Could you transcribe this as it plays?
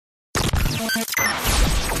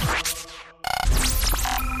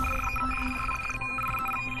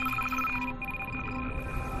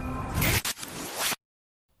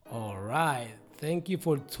Thank you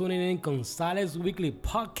for tuning in Gonzalez Weekly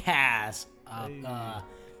Podcast.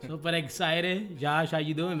 Super excited. Josh, how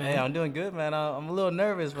you doing, man? Hey, I'm doing good, man. I'm a little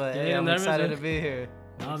nervous, but You're hey, I'm nervous, excited huh? to be here.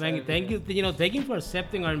 No, man, thank you. Thank you for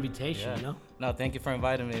accepting our invitation. Yeah. No, thank you for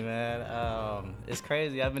inviting me, man. It's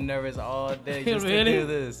crazy. I've been nervous all day just Really? to do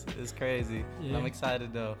this. It's crazy. Yeah. I'm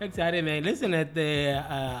excited though. Excited, man. Listen,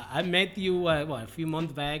 I met you a few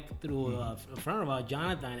months back through a friend of ours,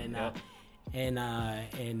 Jonathan, and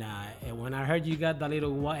when I heard you got that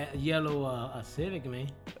little yellow Civic, man.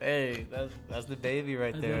 Hey, that's the baby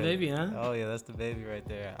right That's there. the baby, huh? Oh yeah, that's the baby right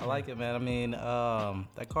there. I like it, man. I mean,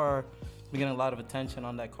 that car, been getting a lot of attention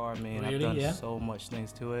on that car, man. Really? I've done Yeah. so much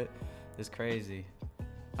things to it. It's crazy.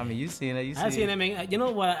 I mean, you've seen it. I've seen it, man. You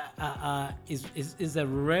know what? It's a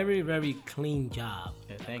very, very clean job.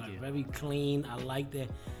 Yeah, thank you. Very clean. I like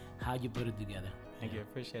how you put it together. Thank you. I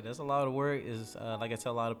appreciate it. That's a lot of work. Is like I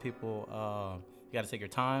tell a lot of people, you got to take your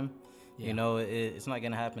time. Yeah. You know, it's not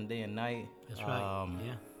gonna happen day and night. That's right.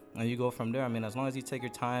 Yeah. And you go from there. I mean, as long as you take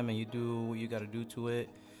your time and you do what you got to do to it,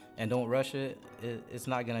 and don't rush it, it's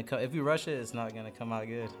not gonna come. If you rush it, it's not gonna come out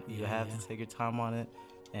good. You have to take your time on it.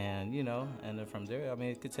 And and then from there, I mean,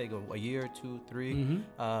 it could take a year, 2, 3.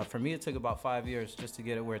 Mm-hmm. For me, it took about 5 years just to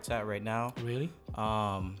get it where it's at right now. Really?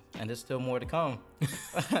 And there's still more to come.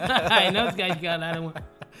 I know this guy's got a lot of one.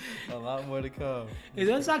 A lot more to come. Is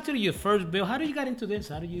this actually your first build? How did you get into this?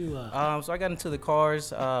 How did you? So I got into the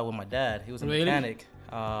cars with my dad. He was a Really? mechanic.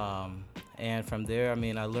 And from there, I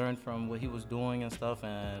mean, I learned from what he was doing and stuff.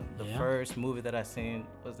 And the first movie that I seen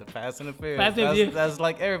was the Fast and the Furious. Fast and Furious. That's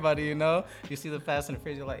like everybody, you know. You see the Fast and the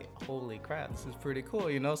Furious, you're like, holy crap, this is pretty cool,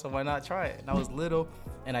 you know. So why not try it? And I was little,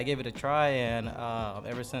 and I gave it a try. And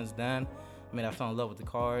ever since then, I mean, I fell in love with the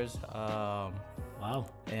cars. Wow.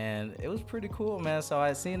 And it was pretty cool, man. So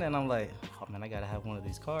I seen it, and I'm like, oh man, I gotta have one of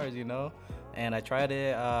these cars, you know. And I tried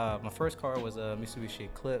it. My first car was a Mitsubishi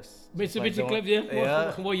Eclipse. Mitsubishi Eclipse, yeah.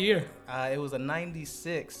 Yeah. What year? It was a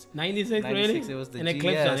 96. 96, really? It was the An GS.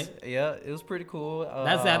 Eclipse on it. Yeah, it was pretty cool.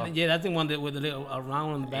 That's that. Yeah, that's the one that with the little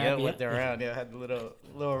round on the back. Yeah, with the round. Yeah, it had the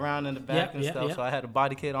little round in the back and stuff. Yeah. So I had a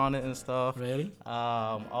body kit on it and stuff. Really?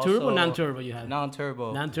 Also, Turbo, non-turbo you had?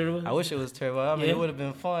 Non-turbo. Non-turbo? I wish it was turbo. I mean, it would have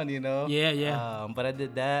been fun, you know. Yeah. But I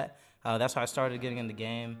did that. That's how I started getting in the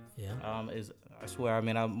game. Yeah. I swear, I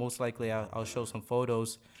mean, I'll show some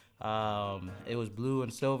photos. It was blue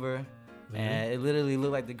and silver, and it literally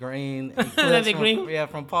looked like the green.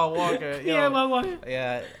 From Paul Walker. Yeah, Paul Walker.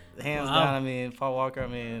 Yeah, hands down. I mean, Paul Walker. I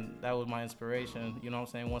mean, that was my inspiration. You know what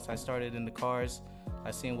I'm saying? Once I started in the cars, I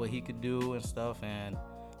seen what he could do and stuff, and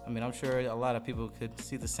I mean, I'm sure a lot of people could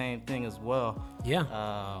see the same thing as well.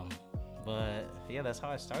 Yeah. But yeah, that's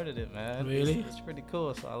how I started it, man. Really? It's pretty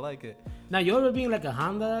cool, so I like it. Now you ever been like a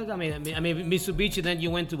Honda? I mean Mitsubishi. Then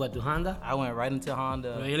you went to what? To Honda? I went right into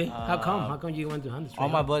Honda. Really? How come? How come you went to Honda? All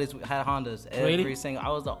my buddies had Hondas. Really? Every single. I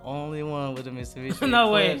was the only one with a Mitsubishi.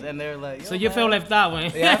 No Eclipse, way. And they were like, So you felt left out,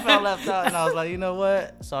 man. Yeah, I felt left out, and I was like, you know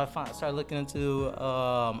what? So I started looking into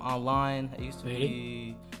online. It used to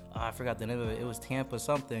be, I forgot the name of it. It was Tampa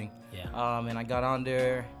something. Yeah. And I got on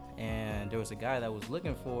there, and there was a guy that was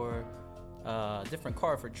looking for a different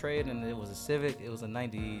car for trade, and it was a Civic. It was a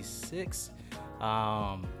 96.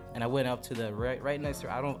 And I went up to the right next to,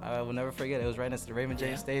 I will never forget, it was right next to the Raymond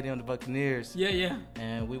James Stadium, the Buccaneers. Yeah.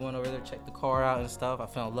 And we went over there, checked the car out and stuff. I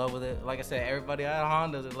fell in love with it. Like I said, everybody had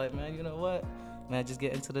Hondas. They're like, man, you know what? Man, just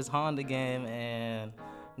get into this Honda game and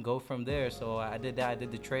go from there. So I did that. I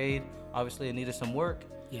did the trade. Obviously, it needed some work,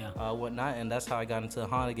 whatnot, and that's how I got into the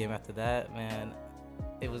Honda game after that, man.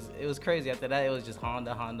 It was crazy. After that, it was just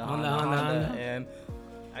Honda. And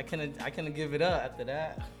I couldn't give it up after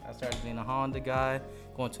that. I started being a Honda guy,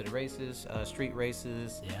 going to the races, street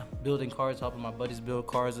races, building cars, helping my buddies build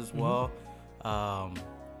cars as well. And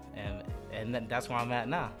that's where I'm at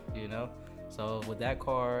now, you know. So with that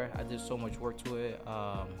car, I did so much work to it.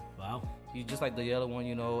 Wow. You just like the yellow one,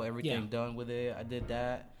 you know, everything done with it. I did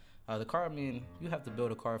that. The car, I mean, you have to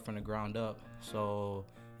build a car from the ground up. So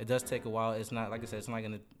it does take a while. It's not, like I said, it's not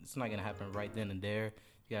gonna happen right then and there.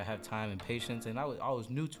 You gotta have time and patience. And I was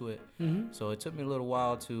new to it, so it took me a little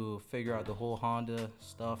while to figure out the whole Honda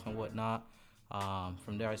stuff and whatnot.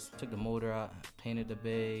 From there, I took the motor out, painted the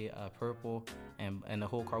bay purple, and the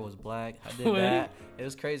whole car was black. I did that. It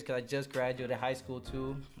was crazy because I just graduated high school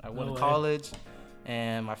too. I went to college,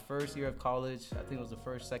 and my first year of college, I think it was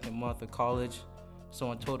the second month of college,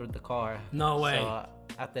 someone totaled the car. No way. So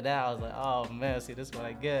after that, I was like, oh man, see, this is what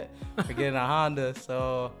I get for getting a Honda.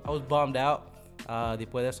 So I was bummed out.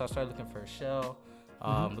 Después de eso, I started looking for a shell.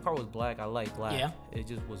 The car was black. I like black. Yeah.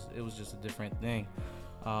 It was just a different thing.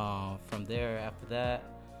 From there, after that,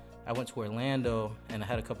 I went to Orlando, and I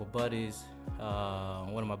had a couple buddies.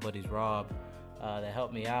 One of my buddies, Rob, that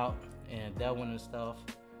helped me out, and Delwyn and stuff.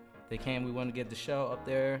 They came. We wanted to get the show up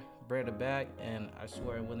there, bring it back, and I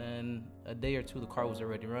swear within a day or two, the car was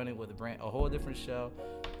already running with a whole different shell.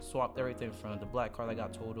 Swapped everything from the black car that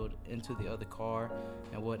got totaled into the other car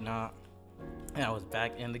and whatnot. And I was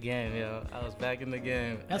back in the game, I was back in the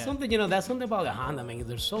game. That's something, that's something about the Honda, man.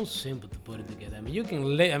 They're so simple to put it together. I mean, you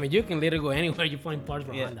can literally go anywhere you find parts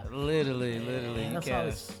for Honda. Literally. That's how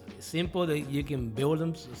it's simple that you can build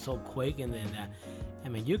them so quick, and then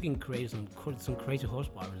you can create some crazy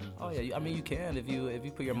horsepower. Oh yeah, I mean you can if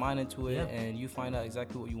you put your mind into it and you find out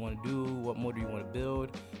exactly what you want to do, what motor you want to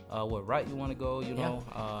build, what route you want to go. You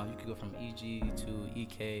could go from EG to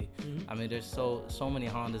EK. I mean, there's so many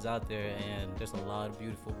Hondas out there, and there's a lot of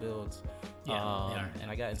beautiful builds. Yeah,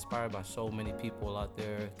 and I got inspired by so many people out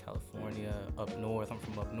there, California, up north. I'm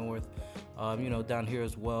from up north, down here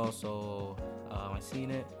as well. So I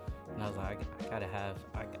seen it. And I was like,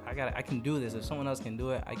 I can do this. If someone else can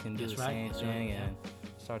do it, I can do the same thing. And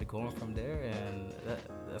started going from there, and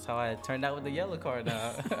that's how I turned out with the yellow car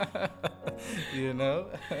now.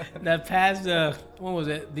 That past, when was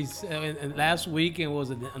it? Last weekend was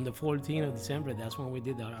on the 14th of December. That's when we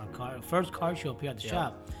did our first car show up here at the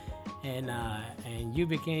shop. And you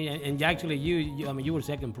became, and actually you were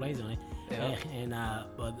second place on it. Yeah.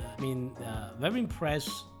 But I mean, very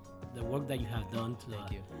impressed. The work that you have done to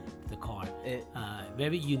the car,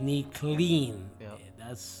 very unique, clean.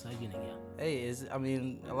 That's so unique. Hey,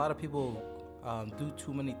 a lot of people do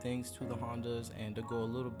too many things to the Hondas, and to go a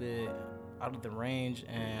little bit out of the range.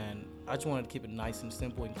 And I just wanted to keep it nice and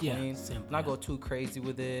simple and clean, not go too crazy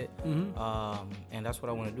with it. And that's what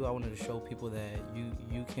I want to do. I wanted to show people that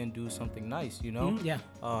you can do something nice,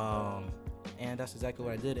 And that's exactly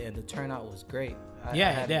what I did, and the turnout was great. I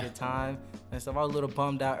had a good time and stuff. I was a little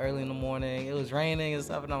bummed out early in the morning. It was raining and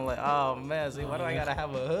stuff, and I'm like, oh man, why do I gotta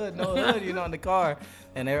have a hood? No hood, in the car.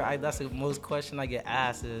 And that's the most question I get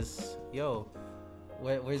asked is, yo,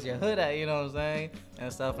 where's your hood at? You know what I'm saying?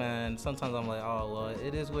 And stuff. And sometimes I'm like, oh well,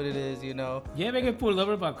 it is what it is, You ever get pulled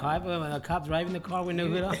over by a cop driving the car with no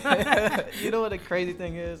hood on? You know what the crazy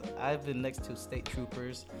thing is? I've been next to state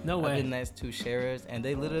troopers. No way. I've been next to sheriffs, and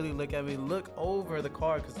they literally look at me, look over the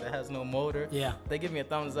car because it has no motor. Yeah. They give me a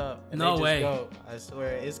thumbs up. And no they just way. Go. I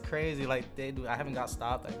swear, it's crazy. Like they do. I haven't got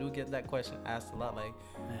stopped. I do get that question asked a lot. Like,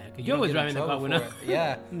 you always driving the car with no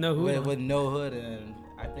hood. With no hood. And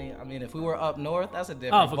I mean, if we were up north, that's a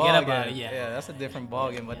different ball game. Forget about it. Yeah, that's a different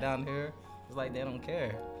ball game. But down here, it's like they don't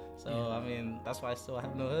care. So I mean, that's why I still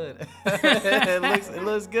have no hood. it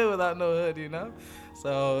looks good without no hood,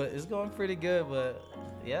 So it's going pretty good. But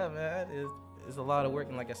yeah, man, it's a lot of work,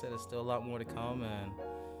 and like I said, there's still a lot more to come, and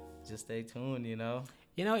just stay tuned.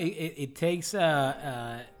 It takes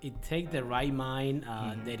the right mind,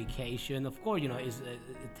 dedication. Of course,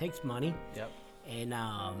 it takes money. Yep. And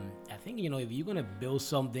I think if you're gonna build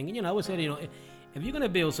something, I would say if you're gonna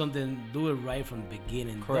build something, do it right from the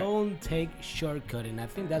beginning. Correct. Don't take shortcut. And I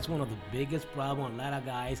think that's one of the biggest problems. A lot of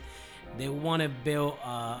guys, they want to build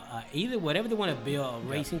either whatever they want to build, a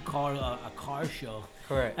racing car, a car show.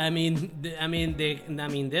 Correct. They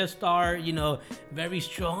start, very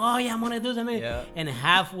strong. Oh yeah, I'm gonna do something. Yeah. And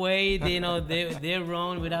halfway, they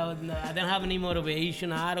run without. I don't have any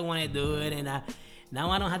motivation. I don't want to do it, and now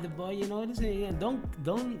I don't have the ball.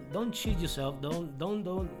 Don't cheat yourself.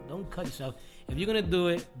 Don't cut yourself. If you're gonna do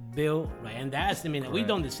it, build right. And that's we've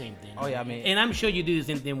done the same thing. Oh yeah, and I'm sure you do the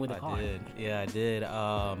same thing with the car. I did. Yeah, I did.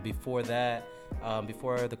 Before that,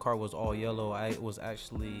 before the car was all yellow, it was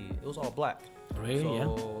all black. Really?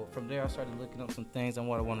 So from there, I started looking up some things on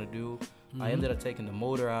what I want to do. I ended up taking the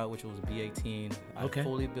motor out, which was a B18. I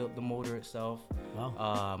fully built the motor itself.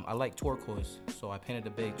 Wow. I like turquoise, so I painted the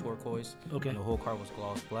big turquoise. Okay. And the whole car was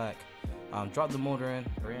gloss black. Dropped the motor in,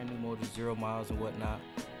 brand new motor, 0 miles and whatnot.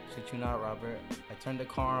 Shit you not, Robert. I turned the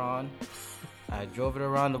car on. I drove it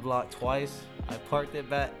around the block twice. I parked it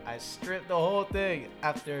back. I stripped the whole thing.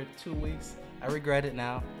 After 2 weeks, I regret it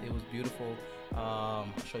now. It was beautiful. I'll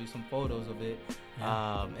show you some photos of it.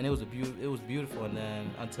 And it was beautiful. And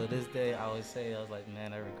then until this day, I always say, I was like,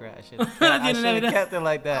 man, I regret. I should have kept it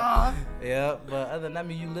like that. Yeah. But other than that,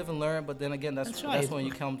 you live and learn. But then again, that's when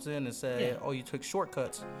you comes in and say, oh, you took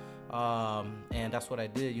shortcuts. And that's what I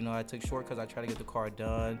did. I took shortcuts. I tried to get the car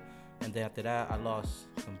done. And then after that, I lost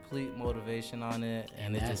complete motivation on it.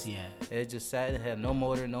 And it just sat. It had no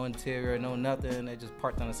motor, no interior, no nothing. It just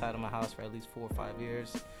parked on the side of my house for at least 4 or 5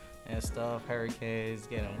 years. And stuff, hurricanes,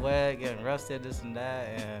 getting wet, getting rusted, this and that.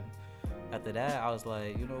 And after that, I was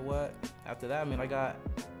like, you know what? After that,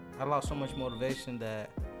 I lost so much motivation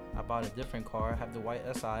that I bought a different car. I have the white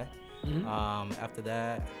SI. After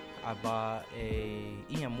that, I bought a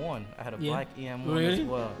EM1. I had a black EM1 as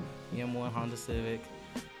well. EM1 Honda Civic.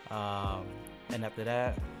 And after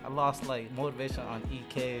that, I lost like motivation on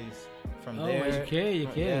EKs. From there,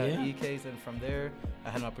 EKs, and from there,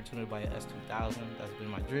 I had an opportunity to buy an S2000. That's been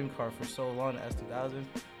my dream car for so long, the S2000.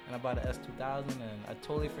 And I bought an S2000, and I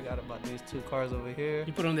totally forgot about these two cars over here.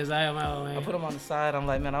 You put them on the side, man. I put them on the side. I'm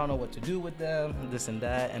like, man, I don't know what to do with them, this and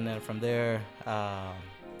that. And then from there,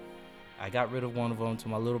 I got rid of one of them to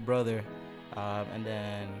my little brother. And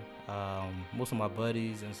then most of my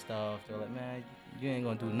buddies and stuff, they're like, man, you ain't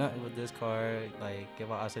gonna do nothing with this car. Like, que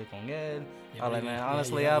va a hacer con él? I was like, man,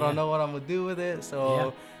 honestly, I don't know what I'm gonna do with it.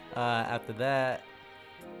 So after that,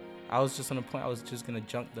 I was just on the point I was just gonna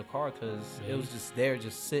junk the car because it was just there,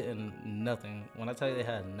 just sitting, nothing. When I tell you they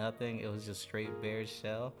had nothing, it was just straight bare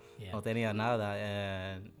shell. No tenía nada.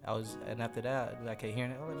 And after that, I kept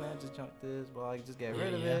hearing it. Oh man, just junk this, but I just get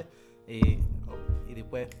rid of it. Y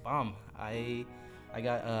después, bam, I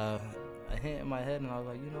got a hint in my head, and I was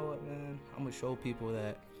like, you know what, man, I'm gonna show people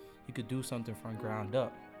that you could do something from ground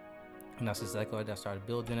up. And that's exactly what I started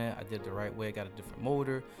building it. I did it the right way. I got a different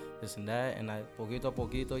motor, this and that. And I, poquito a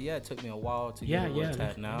poquito, it took me a while to get it worked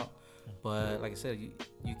out. But like I said,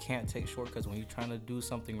 you can't take shortcuts. When you're trying to do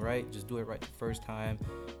something right, just do it right the first time.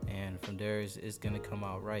 And from there, it's going to come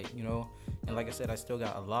out right, you know? And like I said, I still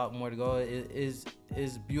got a lot more to go. It is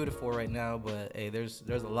beautiful right now, but hey, there's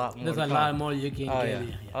a lot more. There's a lot more you can get.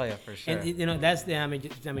 Oh yeah, for sure. And you know, that's the I mean,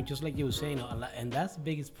 just like you were saying, and that's the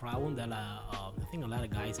biggest problem that I think a lot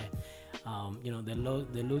of guys have. You know, they lose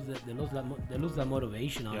that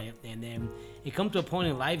motivation on it, and then it comes to a point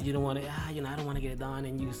in life you don't want to. I don't want to get it done,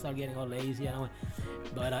 and you start getting all lazy.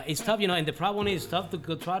 But it's tough, you know. And the problem is, it's tough to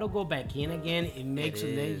try to go back in again. It makes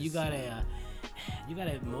you gotta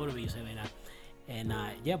motivate yourself, and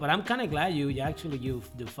but I'm kind of glad you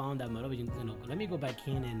found that motivation. You know, let me go back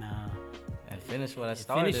in and finish what I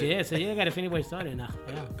started. So you gotta finish what you started now.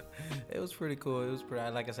 Yeah. It was pretty cool. It was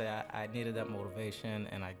pretty. Like I said, I needed that motivation,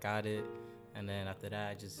 and I got it. And then after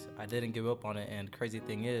that, I didn't give up on it. And the crazy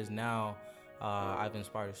thing is, now I've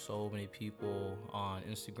inspired so many people on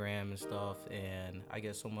Instagram and stuff, and I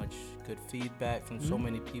get so much good feedback from so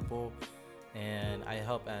many people. And I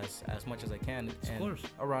help as much as I can, and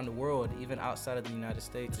around the world, even outside of the United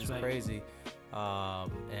States. It's crazy,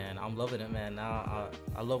 and I'm loving it, man. Now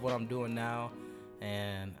I love what I'm doing now,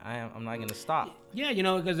 and I'm not gonna stop. Yeah, you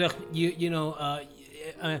know, because you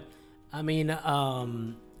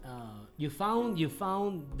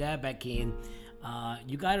found that back in.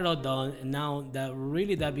 You got it all done, and now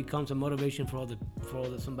that becomes a motivation for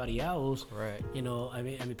somebody else. Right. You know, I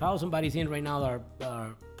mean, probably somebody's in right now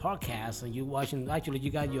our podcast, and you watching. Actually, you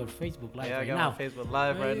got your Facebook Live right now. Yeah, I got my Facebook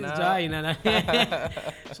Live right now.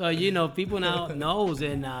 So you know, people now knows,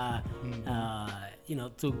 and you know,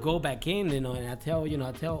 to go back in, you know, and I tell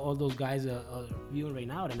all those guys viewing right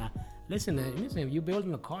now, and listen, if you're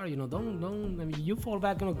building a car, you know, don't. I mean, you fall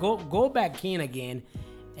back, go back in again.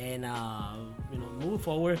 And you know, move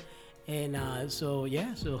forward, and so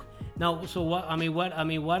now, so what's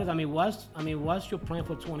your plan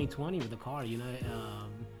for 2020 with the car? You know,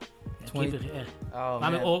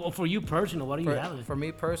 or for you personal, what are you having? For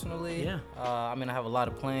me personally, I mean, I have a lot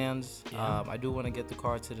of plans. I do want to get the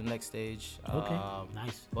car to the next stage. Okay,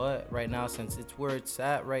 nice. But right now, since it's where it's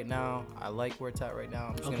at right now, I like where it's at right now.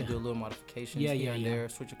 I'm just gonna do a little modifications here and there,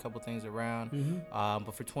 switch a couple things around.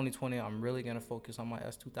 But for 2020, I'm really gonna focus on my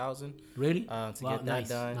S2000. Really? To get that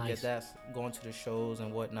done, get that going to the shows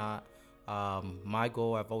and whatnot. My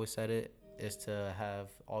goal, I've always said it, is to have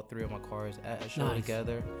all three of my cars at a show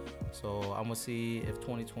together. So I'm gonna see if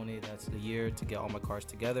 2020, that's the year to get all my cars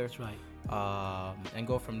together. That's right. And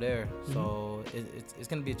go from there. So it's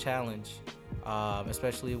gonna be a challenge,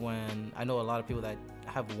 especially when I know a lot of people that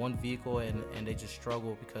have one vehicle and they just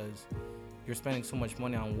struggle because you're spending so much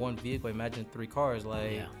money on one vehicle. Imagine 3 cars,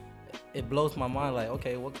 it blows my mind. Like,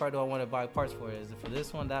 okay, what car do I want to buy parts for? Is it for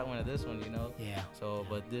this one, that one, or this one? You know? Yeah. So,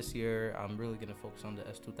 but this year I'm really gonna focus on the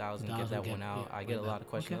S2000, get that one out. I get a lot of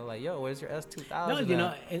questions like, "Yo, where's your S2000?" No, you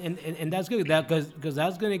know, and that's good. Because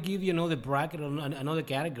that's gonna give you another bracket, another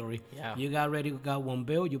category. Yeah. You got one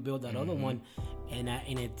build, you build that other one, and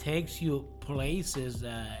it takes you places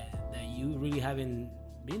that you really haven't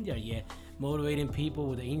been there yet. Motivating people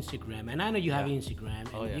with the Instagram, and I know you have Instagram,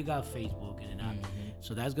 and you got Facebook, and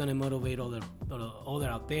So that's gonna motivate other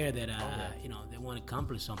out there that you know, they want to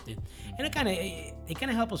accomplish something, and it kind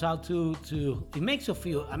of help us out too. It makes you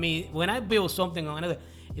feel. I mean, when I build something on another,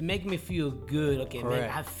 it makes me feel good. Okay, man,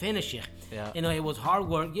 I finished it. Yeah. You know, it was hard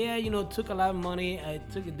work. Yeah, you know, it took a lot of money.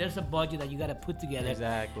 There's a budget that you got to put together.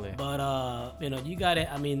 Exactly. But you know, you got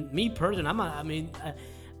to. I mean, me personally,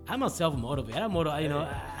 I'm a self-motivated. I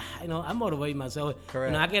motivate myself.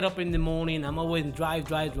 Correct. You know, I get up in the morning. I'm always drive,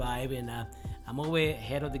 and I'm always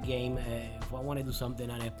ahead of the game if I want to do something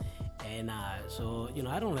on it. And so, you know,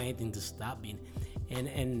 I don't want anything to stop me. And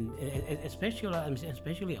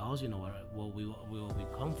especially us, you know, where we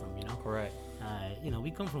come from, you know. Correct. You know,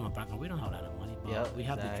 we come from a background. We don't have a lot of money, but we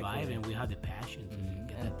have the drive and we have the passion to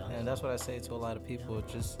get that done. And that's what I say to a lot of people.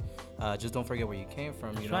 Just don't forget where you came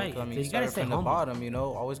from. That's you know, right. I mean, You you started gotta from stay the humble. bottom. You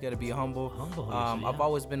know, always got to be humble. I've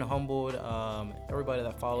always been humbled. Everybody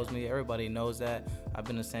that follows me, everybody knows that I've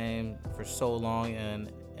been the same for so long, and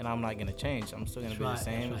I'm not gonna change. I'm still gonna be the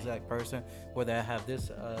same exact person, whether I have this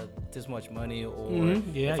much money or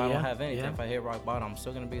if I don't have anything. If I hit rock bottom, I'm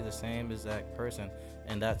still gonna be the same exact person,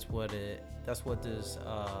 and that's what this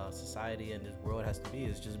society and this world has to be.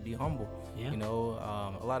 Is just be humble. You know,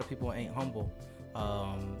 a lot of people ain't humble.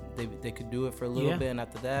 They could do it for a little bit, and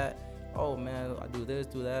after that, oh man, I do this,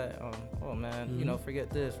 do that. Oh man, you know, forget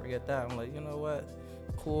this, forget that. I'm like, you know what,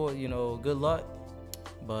 cool. You know, good luck.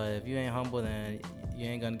 But if you ain't humble, then you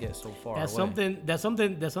ain't gonna get so far. That's away.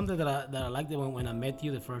 something that I liked when I met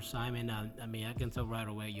you the first time, and I mean, I can tell right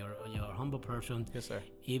away you're a humble person. Yes, sir.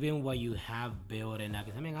 Even what you have built, and I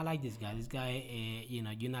mean, I like this guy. This guy, you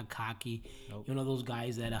know, you're not cocky. Nope. You know those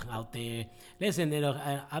guys that are out there. Listen, you know,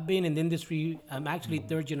 I've been in the industry. I'm actually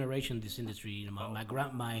third generation in this industry. You know,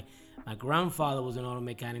 my grandfather was an auto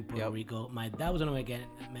mechanic in Puerto Rico. My dad was an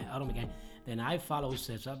auto mechanic. Then I followed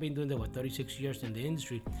steps. I've been doing that for 36 years in the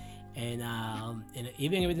industry, and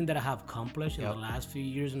even everything that I have accomplished in the last few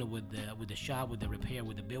years, you know, with the shop, with the repair,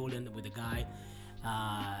 with the building, with the guy,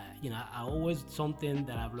 you know, I always something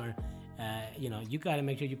that I've learned. You know, you gotta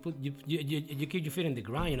make sure you keep your feet in the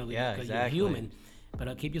ground, you know, because you're human.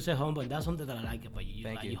 But keep yourself humble, and that's something that I like about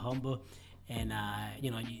you. You're humble. And you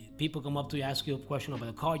know, people come up to you, ask you a question about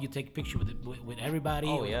the car. You take a picture with everybody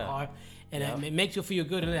in the car, and it makes you feel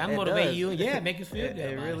good. And I motivate you. Yeah, it makes you feel good.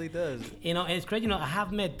 It really does. You know, and it's crazy. You know, I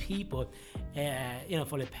have met people. You know,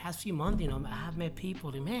 for the past few months, you know, I have met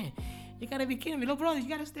people. That, man, you gotta be kidding me, look, brother. You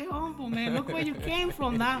gotta stay humble, man. Look where you came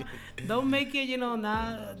from. Now, don't make it. You know,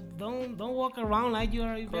 now don't walk around like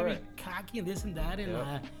you're very cocky and this and that.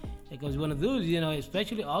 And because you want to do, you know,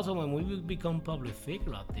 especially also when we become public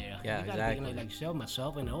figure out there. Yeah, you gotta exactly. be like yourself,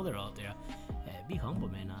 myself, and other out there. Be humble,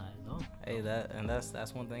 man. Hey,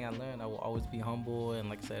 that's one thing I learned. I will always be humble, and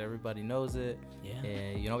like I said, everybody knows it.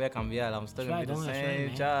 Yeah. You know, voy a cambiar. I'm still gonna be the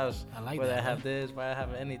same, Josh. I like whether that, I have this, whether I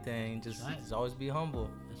have anything, just always be humble.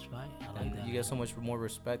 That's right. I like And that. you get so much more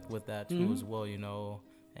respect with that too, as well. You know.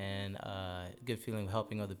 And good feeling of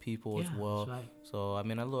helping other people as well. That's right. So I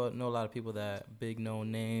mean, I know a lot of people that big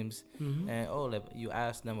known names, and like, you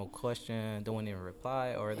ask them a question, they wouldn't even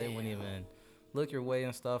reply, or they wouldn't even look your way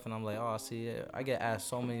and stuff. And I'm like, oh, I see it. I get asked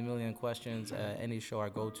so many million questions at any show I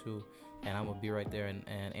go to, and I'm gonna be right there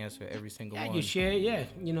and answer every single one. You share,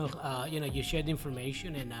 you know, you share the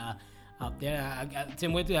information, and out there,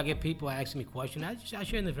 same way too. I get people asking me questions. I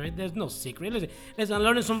share the information. There's no secret. Listen, I'm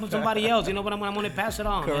learning from somebody else. You know, but I'm gonna pass it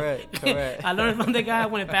on. Correct. I learned from the guy. I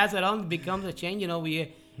want to pass it on. It becomes a change. You know,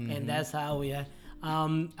 and that's how we are.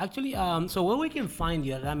 Actually, so where we can find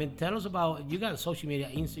you? I mean, tell us about. You got social media,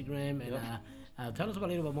 Instagram, and tell us about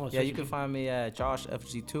a little bit more. Yeah, you can find me at Josh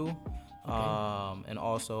FG2. And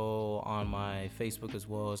also on my Facebook as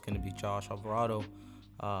well. It's gonna be Josh Alvarado.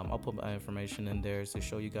 I'll put my information in there to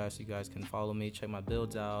show you guys, so you guys can follow me, check my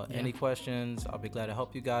builds out. Any questions, I'll be glad to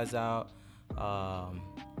help you guys out.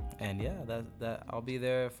 And that I'll be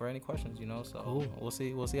there for any questions, you know. So cool.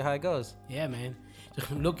 We'll see how it goes. Yeah, man.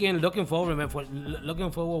 Looking forward, man.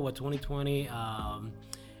 Looking forward with 2020.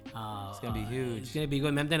 It's gonna be huge. It's gonna be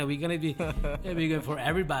good, man. Then we're gonna be good for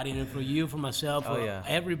everybody, and for you, for myself, for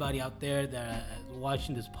everybody out there that are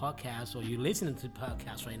watching this podcast, or you're listening to the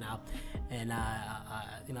podcast right now. And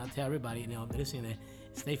you know, I tell everybody, you know, listen,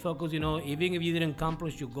 stay focused. You know, even if you didn't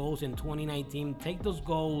accomplish your goals in 2019, take those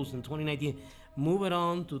goals in 2019, move it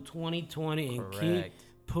on to 2020, and keep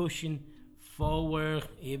pushing forward.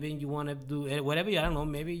 Even you want to do whatever, I don't know,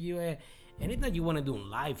 maybe you. Anything you want to do in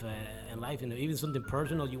life, you know, even something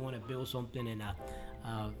personal, you want to build something, and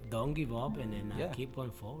don't give up, and then keep going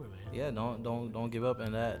forward, man. Yeah, don't give up,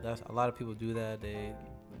 and that's a lot of people do that.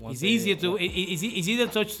 It's easier it's easier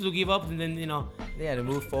to give up and then Yeah, to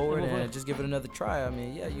move forward and just give it another try. I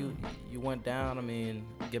mean, yeah, you went down. I mean,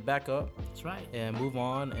 get back up. That's right. And move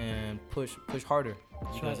on and push harder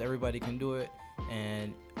because everybody can do it,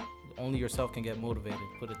 and only yourself can get motivated.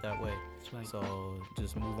 Put it that way. That's right. So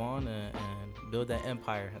just move on and build that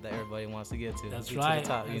empire that everybody wants to get to. That's right. To the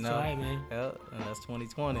top, that's right, man. Yeah, and that's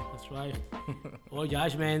 2020. That's right. Well,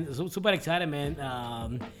 Josh, man, super excited,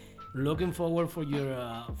 man. Looking forward for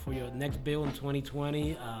your next build in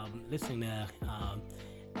 2020. Listen,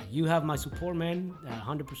 you have my support, man.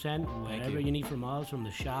 100%. Whatever you need from us, from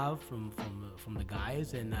the shop, from the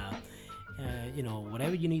guys, and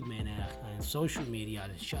whatever you need, man. Social media,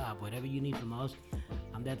 the shop, whatever you need from us,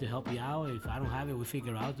 I'm there to help you out. If I don't have it, we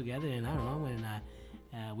figure it out together, and I don't know,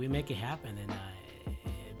 and we make it happen, and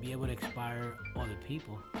be able to inspire other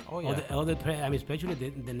people. Oh yeah. Especially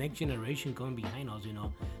the next generation coming behind us.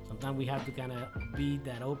 Sometimes we have to kind of be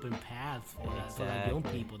that open path for the young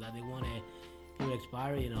people that they want to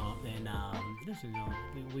inspire. And listen,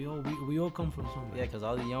 we all come from somewhere. Yeah, because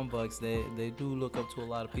all the young bucks, they do look up to a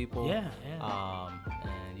lot of people. Yeah.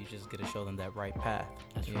 And you just get to show them that right path.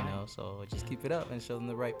 That's right. So just keep it up and show them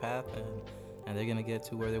the right path, and they're gonna get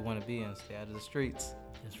to where they want to be and stay out of the streets.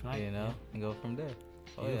 That's right. And go from there.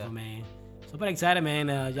 Beautiful, man. Super excited,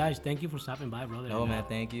 man. Josh, thank you for stopping by, brother. No, man,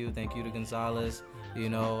 thank you to Gonzalez.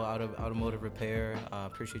 Automotive repair.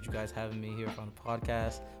 Appreciate you guys having me here on the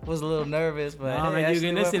podcast. Was a little nervous, but you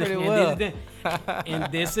can listen. Pretty well.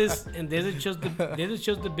 This is just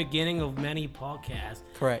the beginning of many podcasts.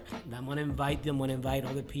 Correct. I'm gonna invite them. I'm gonna invite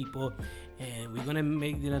other people, and we're gonna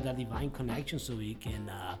make that divine connection so we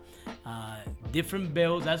can different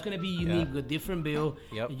builds. That's gonna be unique with different build.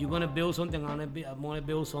 Yep. You're gonna build something. I'm gonna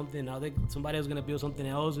build something. Somebody else gonna build something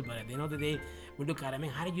else. But at the end of the day, we look at it. I mean,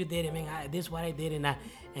 how did you did it? I mean, this is what I did,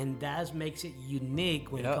 and that makes it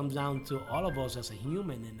unique when it comes down to all of us as a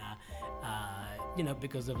human, and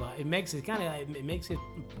because of it makes it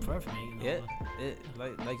perfect. Yeah,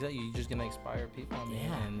 like that. You're just gonna inspire people. I mean,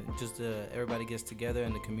 and just everybody gets together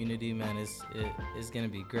in the community, man. It's gonna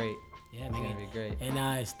be great. Yeah, it's gonna be great.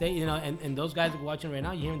 And stay, and those guys watching right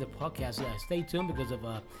now, you're hearing the podcast. Stay tuned because of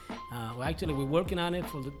we're working on it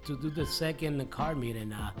to do the second car meet,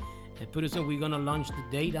 and pretty soon we're gonna launch the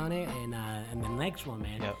date on it, and the next one,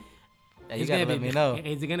 man. Yep. Yeah, you gotta let me know.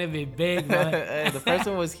 It's gonna be big, man. The first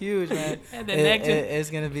one was huge, man. And the next it's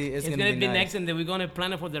gonna be nice. Next, and then we're gonna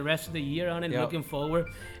plan it for the rest of the year on it. Looking forward,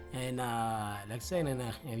 and like I said,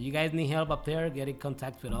 if you guys need help up there, get in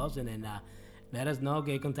contact with us, and then let us know.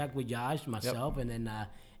 Get in contact with Josh, myself, and then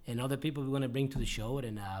and other people we're gonna bring to the show,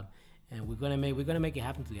 and we're gonna make it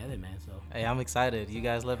happen together, man. So hey, I'm excited. You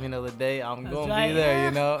guys let me know the day. I'm gonna be there.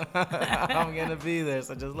 I'm gonna be there.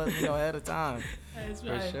 So just let me know ahead of time. That's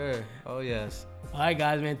right. For sure. Oh yes. All right,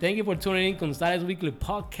 guys, man. Thank you for tuning in Gonzalez Weekly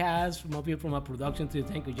Podcast. From up here from our production team.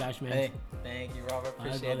 Thank you, Josh, man. Hey, thank you, Robert.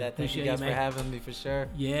 Appreciate that. Thank you guys for having me, for sure.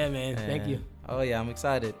 Yeah, man. Thank you. Oh yeah, I'm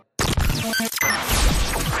excited.